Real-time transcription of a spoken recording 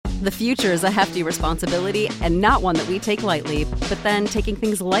The future is a hefty responsibility and not one that we take lightly, but then taking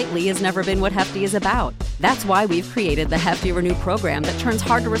things lightly has never been what Hefty is about. That's why we've created the Hefty Renew program that turns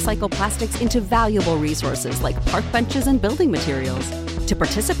hard-to-recycle plastics into valuable resources like park benches and building materials. To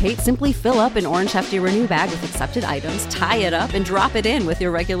participate, simply fill up an orange Hefty Renew bag with accepted items, tie it up, and drop it in with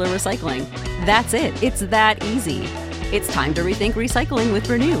your regular recycling. That's it. It's that easy. It's time to rethink recycling with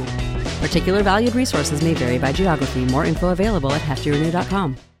Renew. Particular valued resources may vary by geography. More info available at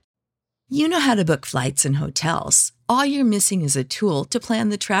heftyrenew.com. You know how to book flights and hotels. All you're missing is a tool to plan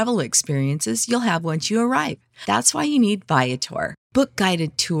the travel experiences you'll have once you arrive. That's why you need Viator. Book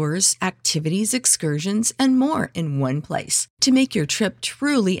guided tours, activities, excursions, and more in one place to make your trip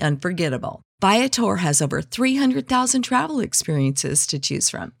truly unforgettable. Viator has over 300,000 travel experiences to choose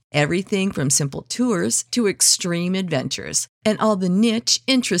from. Everything from simple tours to extreme adventures and all the niche,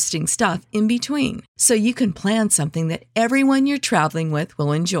 interesting stuff in between. So you can plan something that everyone you're traveling with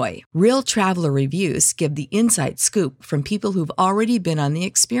will enjoy. Real traveler reviews give the inside scoop from people who've already been on the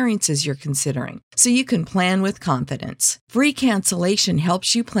experiences you're considering. So you can plan with confidence. Free cancellation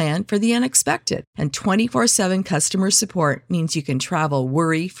helps you plan for the unexpected. And 24/7 customer support means you can travel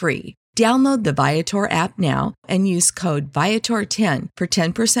worry-free. Download the Viator app now and use code Viator10 for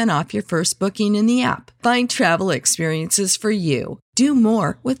 10% off your first booking in the app. Find travel experiences for you. Do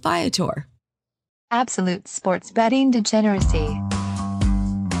more with Viator. Absolute sports betting degeneracy.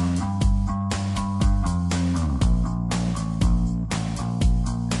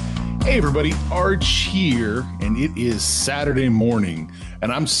 Hey everybody, Arch here, and it is Saturday morning,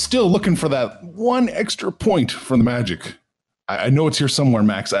 and I'm still looking for that one extra point for the Magic. I know it's here somewhere,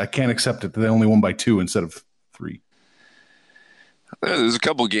 Max. I can't accept it that they only won by 2 instead of 3. There's a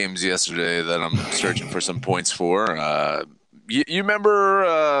couple games yesterday that I'm searching for some points for. You remember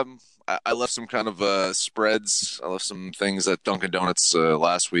I left some kind of spreads. I left some things at Dunkin' Donuts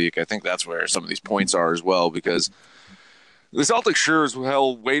last week. I think that's where some of these points are as well, because the Celtics sure as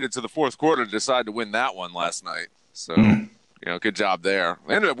hell waited to the fourth quarter to decide to win that one last night. So, good job there.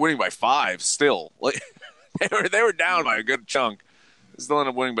 They ended up winning by 5 still. They were down by a good chunk. Still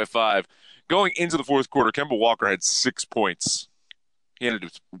ended up winning by 5. Going into the fourth quarter, Kemba Walker had 6 points. He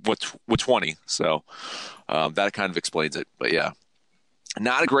ended with 20. So that kind of explains it. But yeah,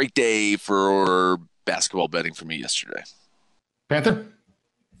 not a great day for basketball betting for me yesterday. Panther,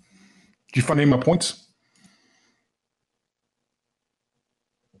 did you find any of my points?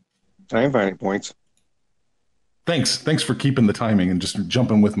 I didn't find any points. Thanks for keeping the timing and just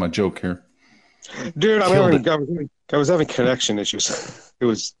jumping with my joke here. Dude, I was having connection issues.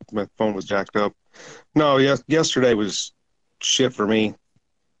 My phone was jacked up. No, yesterday was shit for me.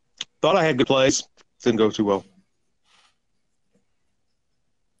 Thought I had good plays. Didn't go too well.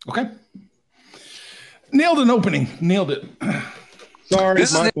 Okay. Nailed an opening. Nailed it. Sorry,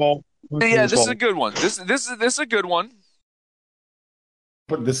 it's my fault. This is a good one. This is a good one.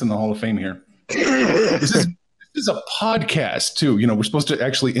 Put this in the Hall of Fame here. This is a podcast too. We're supposed to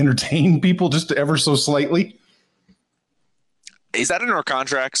actually entertain people just ever so slightly. Is that in our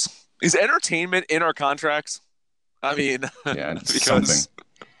contracts? Is entertainment in our contracts? I mean, yeah, it's something.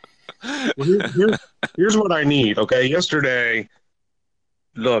 Here's what I need. Okay, yesterday,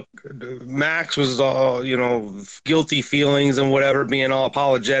 look, Max was all guilty feelings and whatever, being all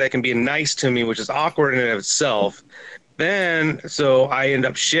apologetic and being nice to me, which is awkward in and of itself. So I end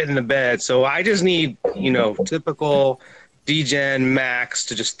up shitting the bed. So I just need, typical D-Gen Max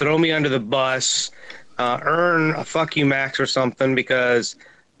to just throw me under the bus, earn a fuck you Max or something, because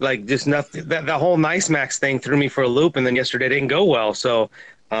just nothing, that whole nice Max thing threw me for a loop, and then yesterday didn't go well. So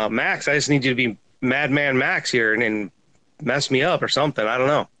Max, I just need you to be Madman Max here and mess me up or something. I don't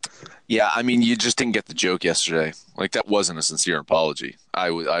know. Yeah, I mean, you just didn't get the joke yesterday. That wasn't a sincere apology. I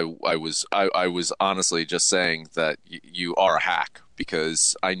was honestly just saying that you are a hack,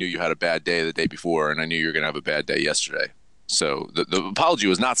 because I knew you had a bad day the day before, and I knew you were going to have a bad day yesterday. So the apology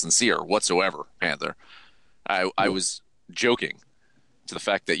was not sincere whatsoever, Panther. I was joking to the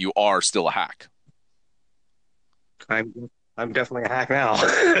fact that you are still a hack. I'm definitely a hack now.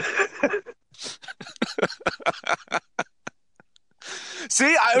 See,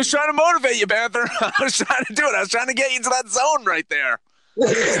 I was trying to motivate you, Panther. I was trying to do it. I was trying to get you into that zone right there.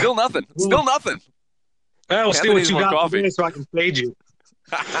 Still nothing. Still nothing. Well, see what you got today so I can fade you.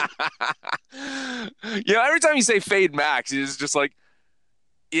 Every time you say fade Max, it's just like,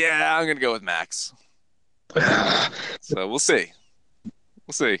 yeah, I'm going to go with Max. So we'll see.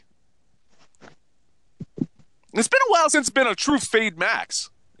 We'll see. It's been a while since it's been a true fade Max.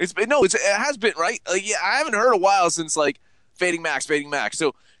 It has been, right? I haven't heard a while since fading Max.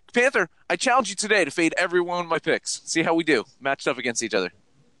 So, Panther, I challenge you today to fade every one of my picks. See how we do, matched up against each other.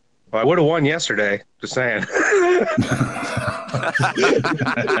 Well, I would have won yesterday. Just saying.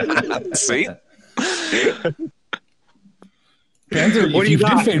 See? Panther, if you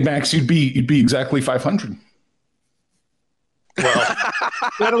did fade Max, you'd be exactly 500.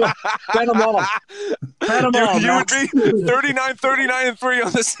 Well, bet them all. Bet them all. You would be 39, 39, and 3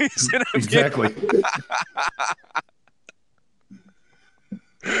 on the season. Exactly.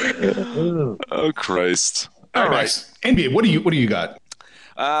 Oh, Christ. All right. NBA, what do you got?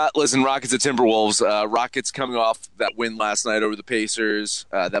 Listen, Rockets at Timberwolves. Rockets coming off that win last night over the Pacers.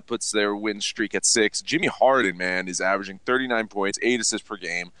 That puts their win streak at 6. Jimmy Harden, man, is averaging 39 points, 8 assists per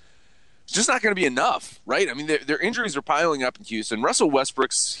game. It's just not going to be enough, right? I mean, their injuries are piling up in Houston. Russell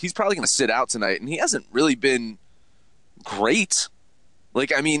Westbrook's, he's probably going to sit out tonight, and he hasn't really been great.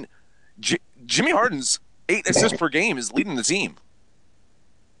 Like, I mean, Jimmy Harden's 8 assists per game is leading the team.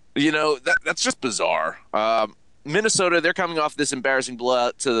 You know, that's just bizarre. Minnesota, they're coming off this embarrassing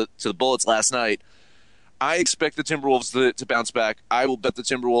blowout to the Bullets last night. I expect the Timberwolves to bounce back. I will bet the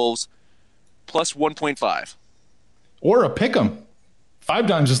Timberwolves plus 1.5. Or a pick'em. 5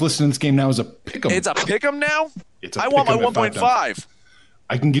 Dimes is listed in this game now as a pick'em. It's a pick'em now? I want my 1.5.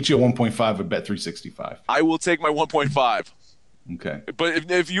 I can get you a 1.5 at bet 365. I will take my 1.5. Okay. But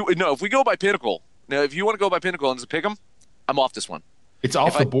if we go by Pinnacle, now if you want to go by Pinnacle and it's a pick'em, I'm off this one. It's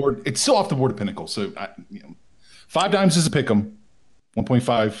off the board. It's still off the board at Pinnacle. So 5 Dimes is a pick'em. 1.5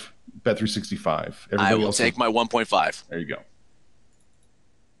 bet 365. I will take my 1.5. There you go.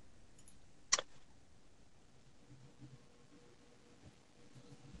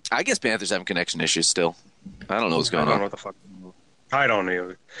 I guess Panthers having connection issues still. I don't know what's going on. I don't know what the fuck. I don't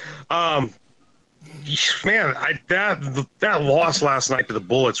know. Man, that loss last night to the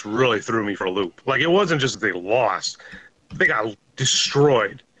Bullets really threw me for a loop. Like, it wasn't just that they lost; they got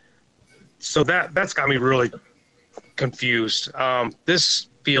destroyed. So that's got me really confused. This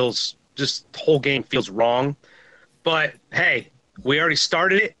whole game feels wrong. But hey, we already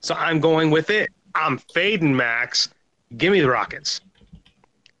started it, so I'm going with it. I'm fading Max. Give me the Rockets.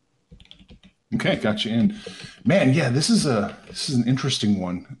 Okay, got you in. Man, yeah, this is an interesting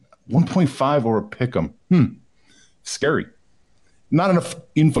one. 1.5 or a pick'em. Scary. Not enough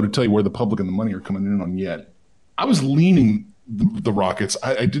info to tell you where the public and the money are coming in on yet. I was leaning the Rockets.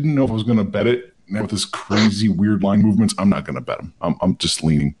 I didn't know if I was going to bet it. Now with this crazy weird line movements, I'm not going to bet them. I'm just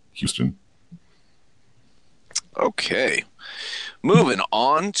leaning Houston. Okay. Moving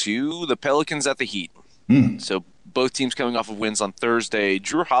on to the Pelicans at the Heat. So both teams coming off of wins on Thursday.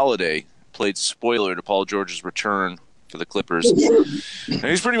 Jrue Holiday played spoiler to Paul George's return for the Clippers. And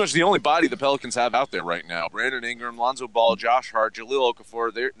he's pretty much the only body the Pelicans have out there right now. Brandon Ingram, Lonzo Ball, Josh Hart, Jahlil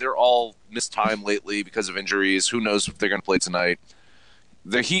Okafor, they're all missed time lately because of injuries. Who knows if they're going to play tonight.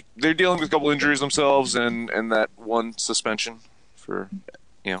 The Heat, they're dealing with a couple injuries themselves and that one suspension for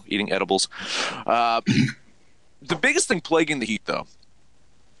eating edibles. The biggest thing plaguing the Heat, though,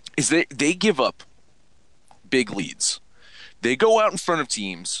 is they give up big leads. They go out in front of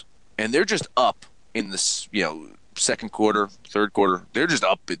teams, and they're just up in this, second quarter, third quarter. They're just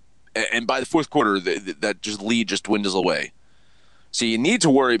up, and by the fourth quarter, that just lead just dwindles away. So you need to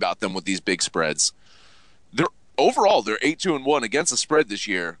worry about them with these big spreads. Overall, they're 8-2-1 against the spread this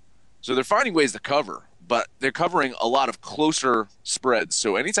year, so they're finding ways to cover, but they're covering a lot of closer spreads.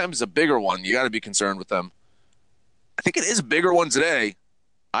 So anytime it's a bigger one, you got to be concerned with them. I think it is a bigger one today.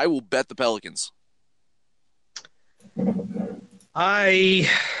 I will bet the Pelicans.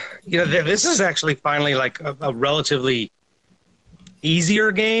 This is actually finally like a relatively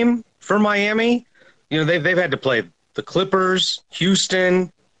easier game for Miami. They've had to play the Clippers,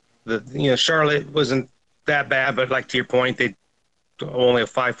 Houston. Charlotte wasn't that bad, but like to your point, they only a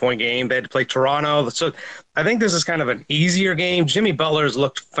 5-point game. They had to play Toronto, so I think this is kind of an easier game. Jimmy Butler has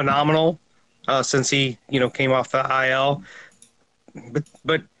looked phenomenal since he came off the IL.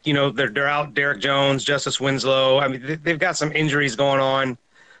 But they're out Derek Jones, Justice Winslow. I mean, they've got some injuries going on.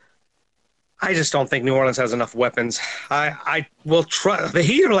 I just don't think New Orleans has enough weapons. I will try. The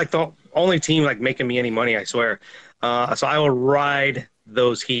Heat are like the only team like making me any money, I swear. So I will ride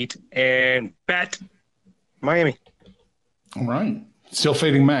those Heat and bet Miami. All right. Still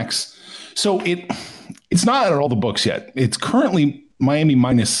fading Max. So it's not at all the books yet. It's currently Miami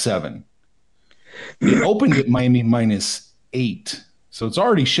 -7. It opened at Miami -8. So it's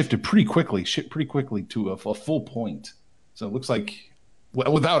already shifted pretty quickly to a full point. So it looks like,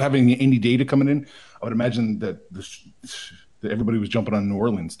 without having any data coming in, I would imagine that everybody was jumping on New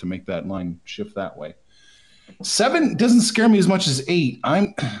Orleans to make that line shift that way. 7 doesn't scare me as much as 8.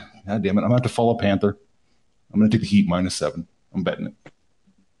 God damn it, I'm going to have to follow Panther. I'm going to take the Heat -7. I'm betting it.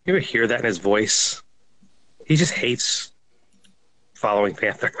 You ever hear that in his voice? He just hates following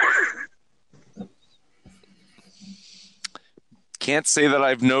Panther. Can't say that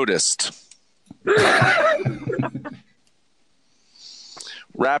I've noticed.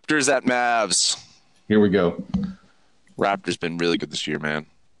 Raptors at Mavs. Here we go. Raptors been really good this year, man.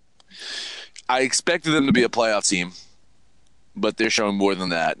 I expected them to be a playoff team, but they're showing more than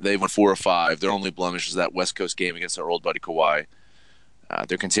that. They've won 4 or 5. Their only blemish is that West Coast game against our old buddy Kawhi.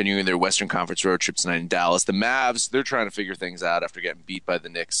 They're continuing their Western Conference road trip tonight in Dallas. The Mavs, they're trying to figure things out after getting beat by the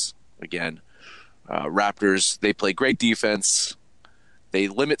Knicks again. Raptors, they play great defense. They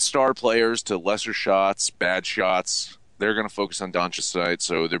limit star players to lesser shots, bad shots. They're going to focus on Doncic tonight,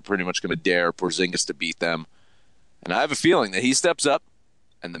 so they're pretty much going to dare Porzingis to beat them. And I have a feeling that he steps up,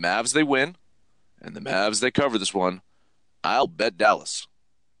 and the Mavs, they win, and the Mavs, they cover this one. I'll bet Dallas.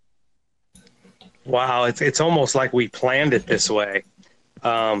 Wow, it's almost like we planned it this way.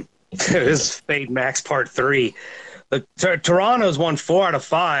 This is Fade Max Part 3. Toronto's won 4 out of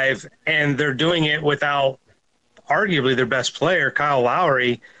 5, and they're doing it without arguably their best player, Kyle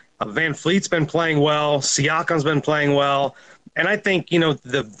Lowry. Van Fleet's been playing well. Siakam's been playing well. And I think,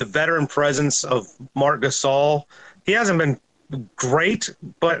 the veteran presence of Marc Gasol, he hasn't been great,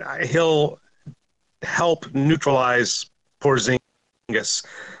 but he'll help neutralize Porzingis.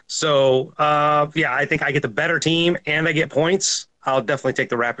 So, I think I get the better team and I get points. I'll definitely take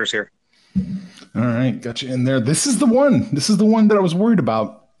the Raptors here. All right, got you in there. This is the one. This is the one that I was worried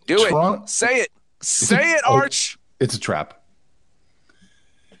about. Do it. Say it. Say it, Arch. It's a trap.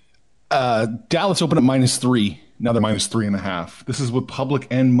 Dallas opened at -3. Now they're -3.5. This is with public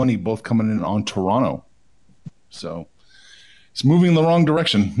and money both coming in on Toronto. So it's moving in the wrong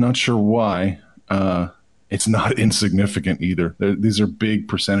direction. Not sure why. It's not insignificant either. These are big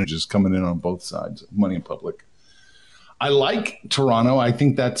percentages coming in on both sides, money and public. I like Toronto. I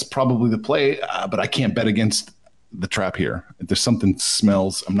think that's probably the play, but I can't bet against the trap here. If there's something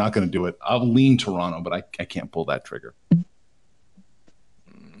smells, I'm not going to do it. I'll lean Toronto, but I can't pull that trigger.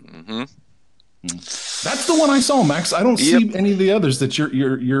 Mm-hmm. That's the one I saw, Max. I don't see any of the others that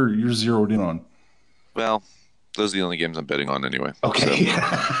you're zeroed in on. Well, those are the only games I'm betting on anyway. Okay.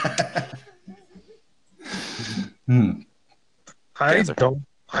 So.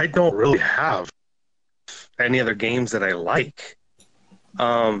 I don't really have any other games that I like.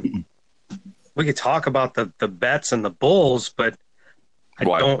 We could talk about the bets and the Bulls, but I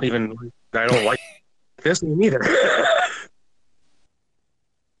don't like this one either.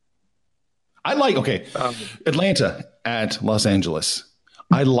 I like, Atlanta at Los Angeles.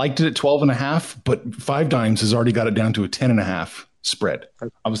 I liked it at 12.5, but 5 Dimes has already got it down to a 10.5 spread.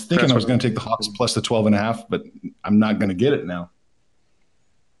 I was thinking I was going to take the Hawks plus the 12.5, but I'm not going to get it now.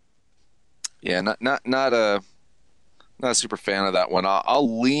 Yeah, not a super fan of that one.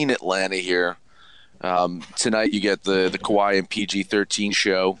 I'll lean Atlanta here. Tonight you get the Kawhi and PG-13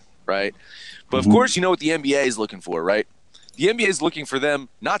 show, right? But of course, you know what the NBA is looking for, right? The NBA is looking for them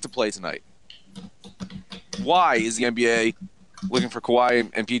not to play tonight. Why is the NBA looking for Kawhi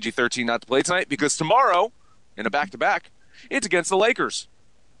and PG-13 not to play tonight? Because tomorrow, in a back-to-back, it's against the Lakers.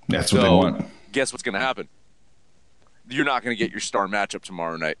 That's what they want. Guess what's going to happen? You're not going to get your star matchup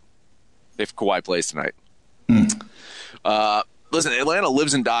tomorrow night if Kawhi plays tonight. Listen, Atlanta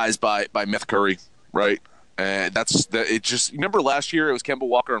lives and dies by Meth Curry, right? And remember last year it was Kemba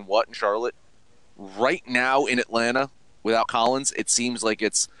Walker and in Charlotte? Right now in Atlanta, without Collins, it seems like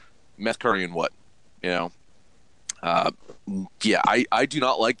it's Meth Curry and I do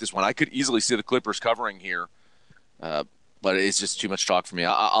not like this one. I could easily see the Clippers covering here, but it's just too much talk for me.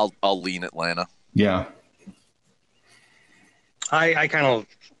 I'll lean Atlanta. Yeah. I kind of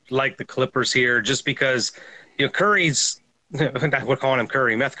like the Clippers here just because Curry's we're calling him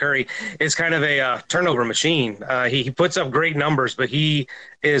Curry. Meth Curry is kind of a turnover machine. He puts up great numbers, but he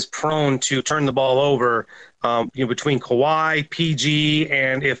is prone to turn the ball over. Between Kawhi, PG,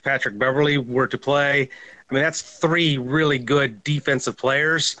 and if Patrick Beverly were to play, I mean that's 3 really good defensive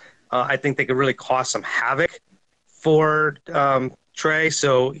players. I think they could really cause some havoc for Trey.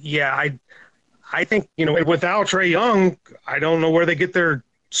 So yeah, I think without Trae Young, I don't know where they get their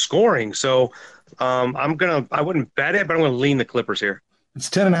scoring. So I wouldn't bet it, but I'm gonna lean the Clippers here. It's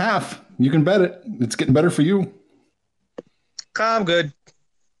 10.5. You can bet it. It's getting better for you. I'm good.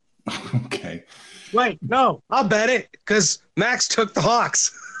 Okay. Wait, no, I'll bet it because Max took the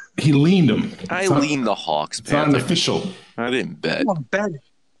Hawks. He leaned them. I leaned the Hawks. It's not an official. I didn't bet. Come on, bet it.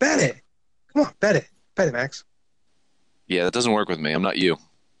 Bet it. Come on, bet it. Bet it, Max. Yeah, that doesn't work with me. I'm not you.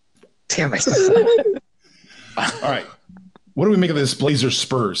 Damn it. All right. What do we make of this Blazers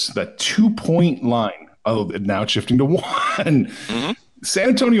Spurs? That 2-point line. Oh, now it's shifting to 1. Mm-hmm. San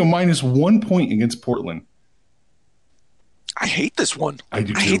Antonio -1 point against Portland. I hate this one. I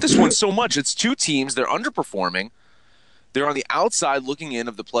do too. I hate this one so much. It's 2 teams. They're underperforming. They're on the outside looking in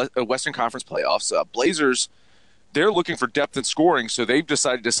of the Western Conference playoffs. Blazers, they're looking for depth and scoring, so they've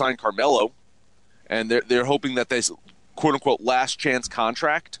decided to sign Carmelo, and they're hoping that this quote-unquote last chance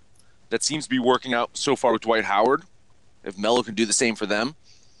contract that seems to be working out so far with Dwight Howard, if Melo can do the same for them.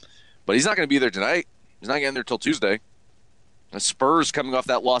 But he's not going to be there tonight. He's not getting there till Tuesday. The Spurs coming off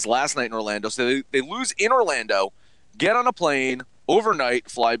that loss last night in Orlando. So they lose in Orlando, get on a plane overnight,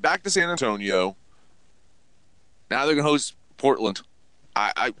 fly back to San Antonio. Now they're going to host Portland.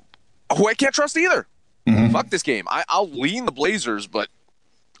 I can't trust either. Mm-hmm. Fuck this game. I'll lean the Blazers, but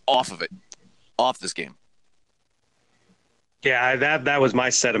off of it. Off this game. Yeah, that was my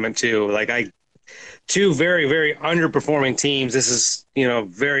sentiment too. Like two very, very underperforming teams. This is,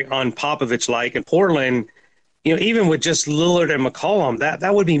 very un-Popovich-like. And Portland, even with just Lillard and McCollum,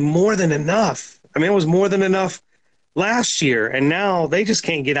 that would be more than enough. I mean, it was more than enough last year, and now they just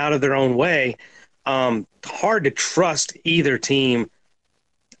can't get out of their own way. Hard to trust either team.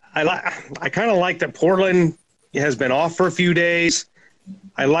 I kind of like that Portland has been off for a few days.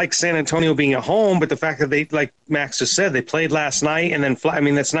 I like San Antonio being at home, but the fact that they, like Max just said, they played last night and then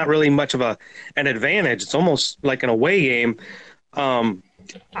that's not really much of an advantage. It's almost like an away game.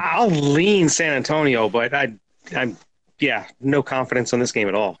 I'll lean San Antonio, but I'm no confidence on this game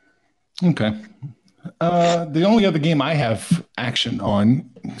at all. Okay. The only other game I have action on,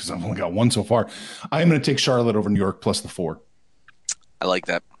 because I've only got one so far, I'm going to take Charlotte over New York plus the 4. I like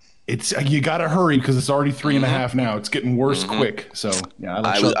that. It's you got to hurry because it's already 3.5 now. It's getting worse quick. So yeah,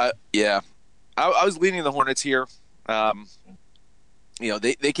 I was leaning the Hornets here.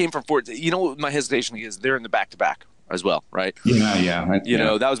 They came from 4. My hesitation is they're in the back-to-back as well, right? Yeah.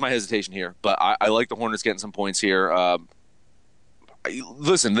 That was my hesitation here, but I like the Hornets getting some points here.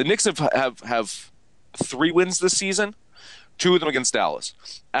 Listen, the Knicks have 3 wins this season, 2 of them against Dallas.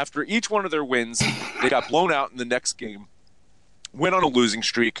 After each one of their wins, they got blown out in the next game, went on a losing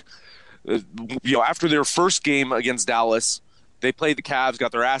streak. After their first game against Dallas, they played the Cavs,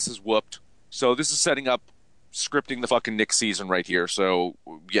 got their asses whooped. So this is setting up, scripting the fucking Knicks season right here. So,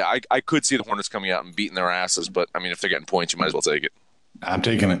 yeah, I could see the Hornets coming out and beating their asses, but, I mean, if they're getting points, you might as well take it. I'm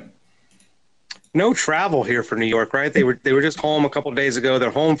taking it. No travel here for New York, right? They were just home a couple of days ago.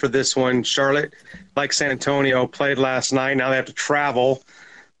 They're home for this one. Charlotte, like San Antonio, played last night. Now they have to travel.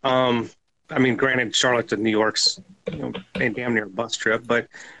 Granted, Charlotte to New York's damn near a bus trip, but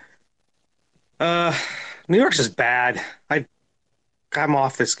New York's is bad. I'm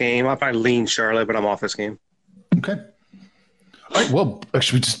off this game. I'll probably lean Charlotte, but I'm off this game. Okay. All right. Well,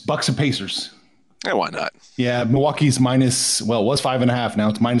 actually, just Bucks and Pacers. Yeah, why not? Yeah, Milwaukee's it was 5.5. Now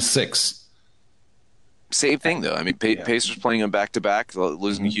it's -6. Same thing, though. I mean, Pacers playing them back-to-back,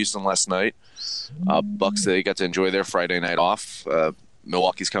 losing to Houston last night. Bucks, they got to enjoy their Friday night off.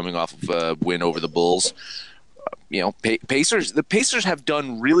 Milwaukee's coming off of a win over the Bulls. The Pacers have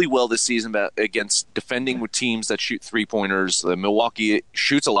done really well this season against defending with teams that shoot three-pointers. Milwaukee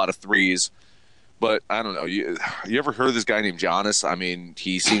shoots a lot of threes, but I don't know. You ever heard of this guy named Giannis? I mean,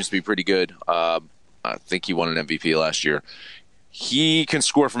 he seems to be pretty good. I think he won an MVP last year. He can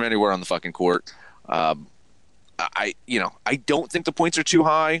score from anywhere on the fucking court. I don't think the points are too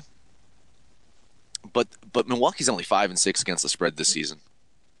high, but Milwaukee's only 5-6 against the spread this season.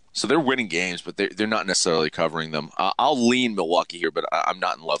 So they're winning games, but they're not necessarily covering them. I'll lean Milwaukee here, but I'm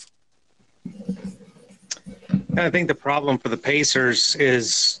not in love. I think the problem for the Pacers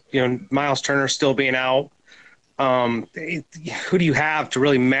is, Miles Turner still being out. Who do you have to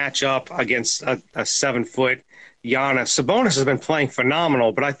really match up against a 7-foot Giannis? Sabonis has been playing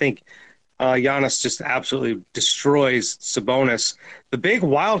phenomenal, but I think Giannis just absolutely destroys Sabonis. The big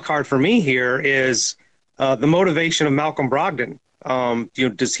wild card for me here is the motivation of Malcolm Brogdon.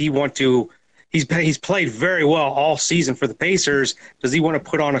 Does he want to? He's played very well all season for the Pacers. Does he want to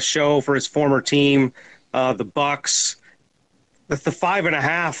put on a show for his former team, the Bucks? The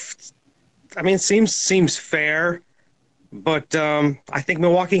 5.5. I mean, it seems fair, but I think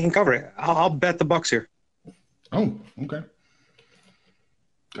Milwaukee can cover it. I'll bet the Bucks here. Oh, okay.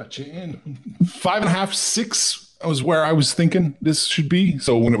 Got you in 5.5, 6 was where I was thinking this should be.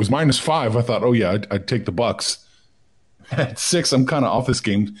 So when it was -5, I thought, oh yeah, I'd take the Bucks. At 6, I'm kind of off this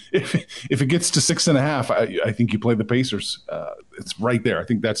game. If it gets to 6.5, I think you play the Pacers. It's right there. I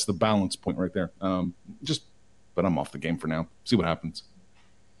think that's the balance point right there. But I'm off the game for now. See what happens.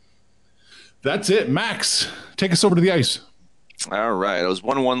 That's it. Max, take us over to the ice. All right. I was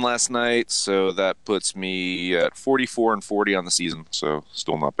 1-1 last night, so that puts me at 44-40 on the season. So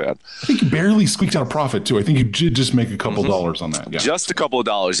still not bad. I think you barely squeaked out a profit too. I think you did just make a couple dollars on that. Yeah. Just a couple of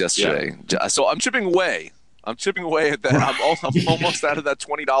dollars yesterday. Yeah. So I'm chipping away. At that. I'm almost out of that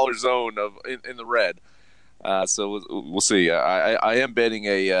 $20 zone in the red. So we'll see. I am betting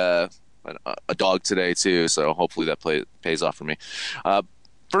a dog today too, so hopefully that pays off for me.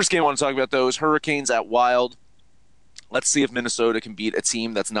 First game I want to talk about, though, is Hurricanes at Wild. Let's see if Minnesota can beat a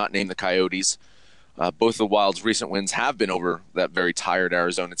team that's not named the Coyotes. Both the Wild's recent wins have been over that very tired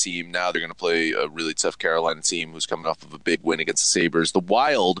Arizona team. Now they're going to play a really tough Carolina team who's coming off of a big win against the Sabres. The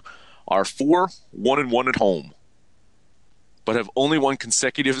Wild are 4-1-1 at home, but have only won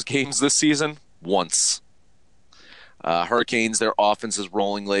consecutive games this season once. Hurricanes, their offense is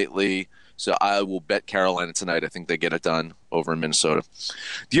rolling lately, so I will bet Carolina tonight. I think they get it done over in Minnesota.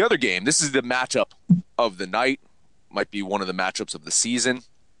 The other game, this is the matchup of the night, might be one of the matchups of the season.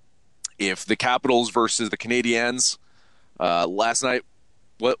 If the Capitals versus the Canadiens last night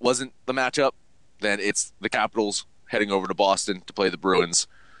wasn't the matchup, then it's the Capitals heading over to Boston to play the Bruins.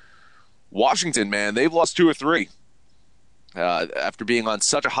 Washington, man, they've lost 2 or 3 after being on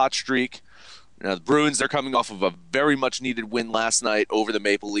such a hot streak. The Bruins, they're coming off of a very much needed win last night over the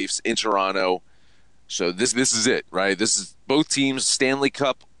Maple Leafs in Toronto. So this is it, right? This is both teams' Stanley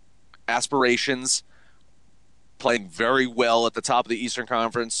Cup aspirations, playing very well at the top of the Eastern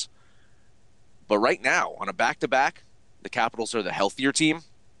Conference. But right now, on a back-to-back, the Capitals are the healthier team,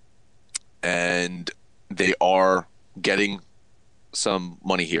 and they are getting some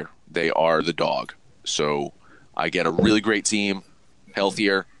money here. They are the dog. So I get a really great team,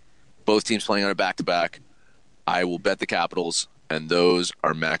 healthier, both teams playing on a back-to-back. I will bet the Capitals, and those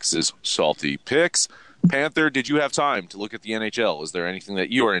are Max's salty picks. Panther, did you have time to look at the NHL? Is there anything that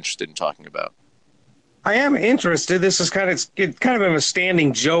you are interested in talking about? I am interested. This is kind of a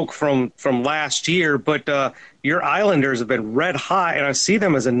standing joke from last year, but your Islanders have been red hot, and I see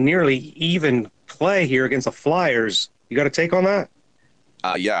them as a nearly even play here against the Flyers. You got a take on that?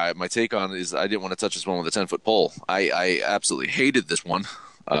 Yeah, my take on it is I didn't want to touch this one with a 10-foot pole. I absolutely hated this one.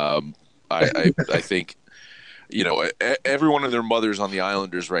 I think, everyone and their mother's on the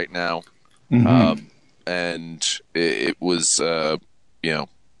Islanders right now. Mm-hmm. And it was,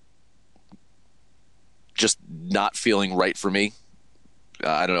 just not feeling right for me.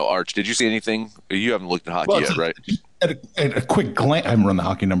 I don't know, Arch, did you see anything? You haven't looked at hockey yet, right? At a quick glance, I haven't run the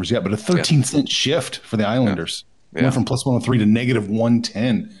hockey numbers yet, but a 13-cent shift for the Islanders. Yeah. Went from plus 103 to negative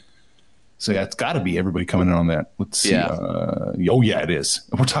 110. So yeah, it's got to be everybody coming in on that. Let's see. Yeah. It is.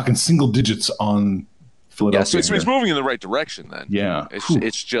 We're talking single digits on Philadelphia. Yeah, so it's moving in the right direction then. Yeah.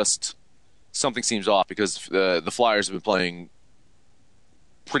 It's just something seems off because the Flyers have been playing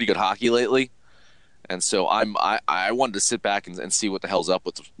pretty good hockey lately. And so I wanted to sit back and see what the hell's up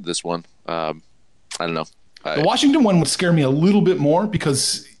with this one. I don't know. The Washington one would scare me a little bit more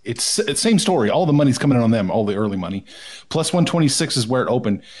because it's the same story. All the money's coming in on them, all the early money. Plus 126 is where it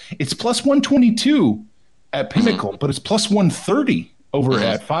opened. It's plus 122 at Pinnacle, but it's plus 130 over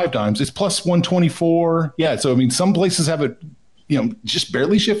at Five Dimes. It's plus 124. Yeah, so, I mean, some places have it, just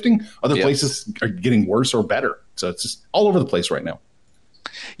barely shifting. Other places are getting worse or better. So it's just all over the place right now.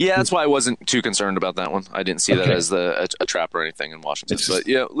 Yeah, that's why I wasn't too concerned about that one. I didn't see that as a trap or anything in Washington. But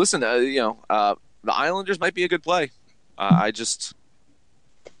yeah, listen, the Islanders might be a good play.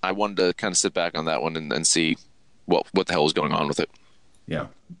 I wanted to kind of sit back on that one and see what the hell is going on with it. Yeah,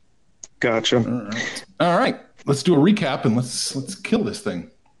 gotcha. All right. Let's do a recap and let's kill this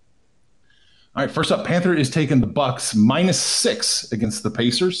thing. All right, first up, Panther is taking the Bucks -6 against the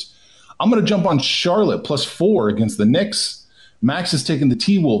Pacers. I'm going to jump on Charlotte +4 against the Knicks. Max is taking the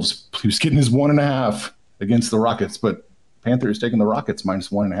T-Wolves. He was getting his 1.5 against the Rockets, but Panther is taking the Rockets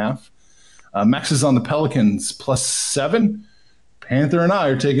 -1.5. Max is on the Pelicans +7. Panther and I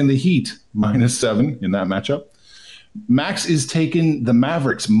are taking the Heat -7 in that matchup. Max is taking the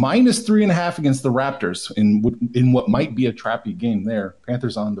Mavericks -3.5 against the Raptors in what might be a trappy game there.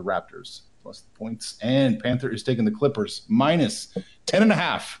 Panthers on the Raptors plus the points. And Panther is taking the Clippers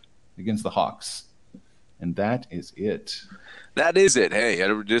 -10.5 against the Hawks. And that is it. That is it. Hey,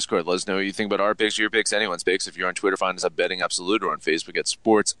 head over to Discord. Let us know what you think about our picks, your picks, anyone's picks. If you're on Twitter, find us at Betting Absolute, or on Facebook at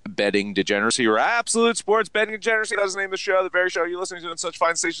Sports Betting Degeneracy, or Absolute Sports Betting Degeneracy. That's the name of the show, the very show you're listening to on such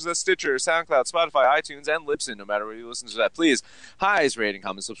fine stations as Stitcher, SoundCloud, Spotify, iTunes, and Libsyn. No matter where you listen to that, please, highest rating,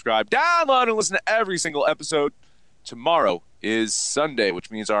 comment, subscribe, download, and listen to every single episode. Tomorrow is Sunday,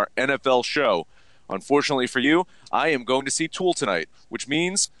 which means our NFL show. Unfortunately for you, I am going to see Tool tonight, which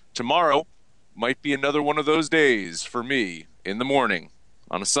means tomorrow might be another one of those days for me in the morning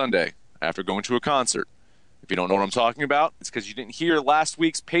on a Sunday after going to a concert. If you don't know what I'm talking about, it's because you didn't hear last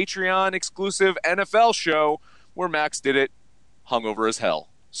week's Patreon exclusive NFL show where Max did it hungover as hell.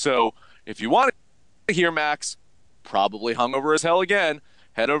 So if you want to hear Max probably hungover as hell again,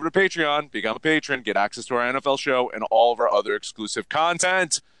 head over to Patreon, become a patron, get access to our NFL show and all of our other exclusive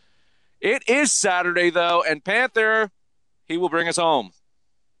content. It is Saturday, though, and Panther, he will bring us home.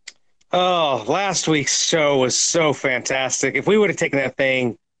 Oh, last week's show was so fantastic. If we would have taken that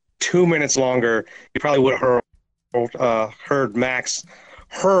thing 2 minutes longer, you probably would have heard Max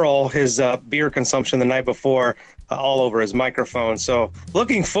hurl his beer consumption the night before all over his microphone. So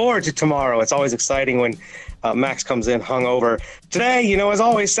looking forward to tomorrow. It's always exciting when Max comes in hungover. Today, as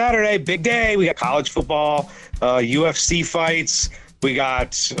always, Saturday, big day. We got college football, UFC fights. We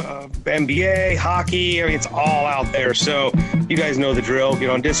got NBA, hockey. I mean, it's all out there. So you guys know the drill.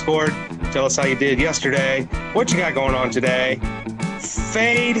 Get on Discord. Tell us how you did yesterday. What you got going on today.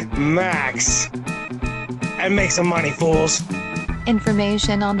 Fade Max. And make some money, fools.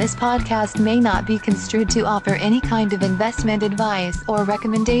 Information on this podcast may not be construed to offer any kind of investment advice or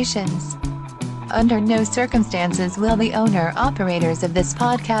recommendations. Under no circumstances will the owner-operators of this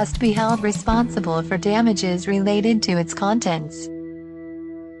podcast be held responsible for damages related to its contents.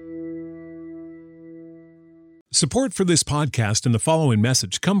 Support for this podcast and the following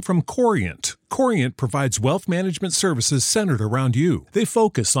message come from Corient. Corient provides wealth management services centered around you. They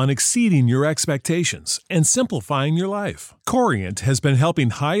focus on exceeding your expectations and simplifying your life. Corient has been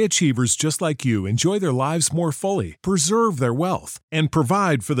helping high achievers just like you enjoy their lives more fully, preserve their wealth, and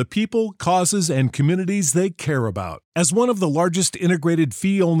provide for the people, causes, and communities they care about. As one of the largest integrated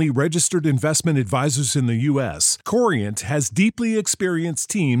fee-only registered investment advisors in the U.S., Corient has deeply experienced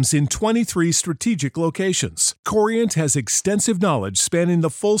teams in 23 strategic locations. Corient has extensive knowledge spanning the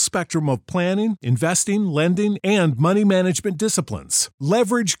full spectrum of planning, investing, lending, and money management disciplines.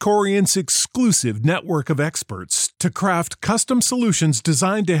 Leverage Corient's exclusive network of experts to craft custom solutions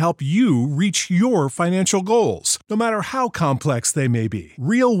designed to help you reach your financial goals, no matter how complex they may be.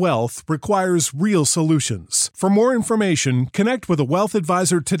 Real wealth requires real solutions. For more information, connect with a wealth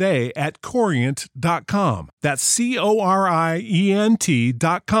advisor today at Corient.com. That's Corient.com.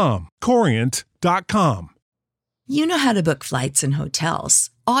 Corient.com. You know how to book flights and hotels.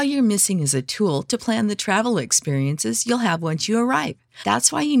 All you're missing is a tool to plan the travel experiences you'll have once you arrive.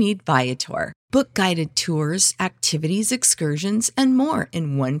 That's why you need Viator. Book guided tours, activities, excursions, and more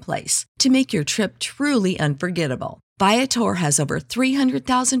in one place to make your trip truly unforgettable. Viator has over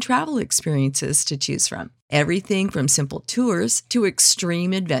 300,000 travel experiences to choose from. Everything from simple tours to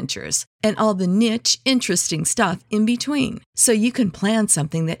extreme adventures and all the niche, interesting stuff in between. So you can plan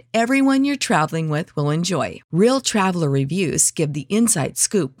something that everyone you're traveling with will enjoy. Real traveler reviews give the inside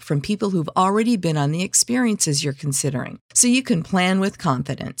scoop from people who've already been on the experiences you're considering. So you can plan with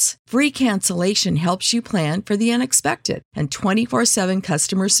confidence. Free cancellation helps you plan for the unexpected. And 24/7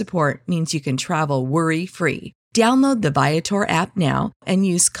 customer support means you can travel worry-free. Download the Viator app now and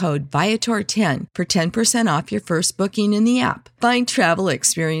use code Viator10 for 10% off your first booking in the app. Find travel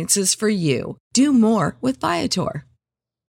experiences for you. Do more with Viator.